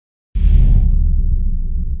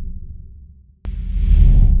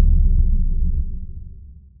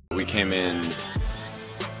We came in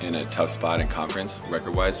a tough spot in conference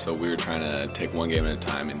record-wise, so we were trying to take one game at a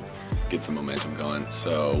time and get some momentum going.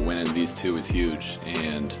 So winning these two was huge,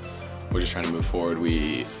 and we're just trying to move forward.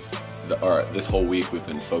 This whole week we've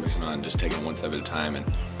been focusing on just taking one step at a time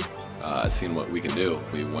and seeing what we can do.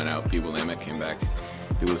 We went out, beat Willamette, came back,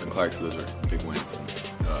 beat Lewis and Clark, so those are big wins. And,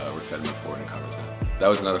 we're excited to move forward in conference now. That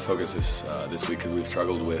was another focus this week because we've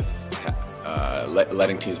struggled with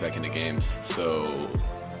letting teams back into games. So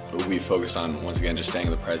we focused on, once again, just staying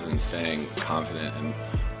in the present, staying confident and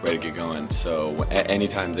ready to get going. So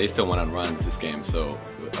anytime, they still went on runs this game, so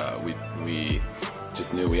we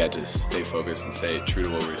just knew we had to stay focused and stay true to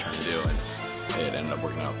what we were trying to do, and it ended up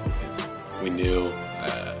working out for both games. We knew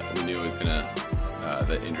it was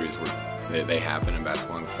the injuries they happen in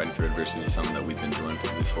basketball, and fighting through adversity is something that we've been doing for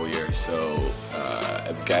this whole year. So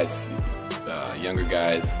guys, younger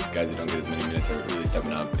guys who don't get as many minutes are really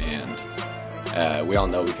stepping up, and we all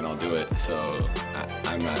know we can all do it. So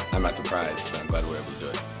I'm not surprised. I'm glad we're able to do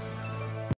it.